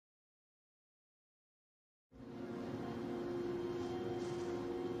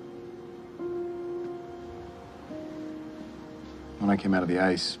I came out of the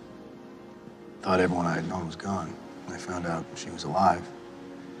ice, thought everyone I had known was gone. When I found out she was alive,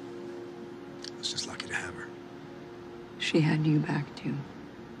 I was just lucky to have her. She had you back, too.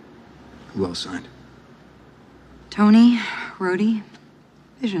 Who else signed? Tony, Rhodey,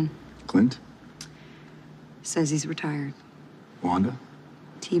 Vision. Clint? Says he's retired. Wanda?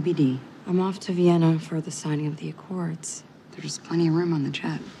 TBD. I'm off to Vienna for the signing of the Accords. There's plenty of room on the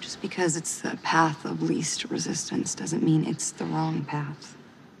jet. Just because it's the path of least resistance doesn't mean it's the wrong path.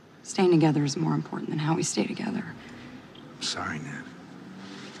 Staying together is more important than how we stay together. I'm sorry, Nat.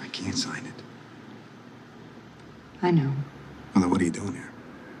 I can't sign it. I know. Well, then what are you doing here?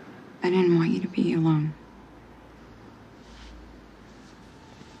 I didn't want you to be alone.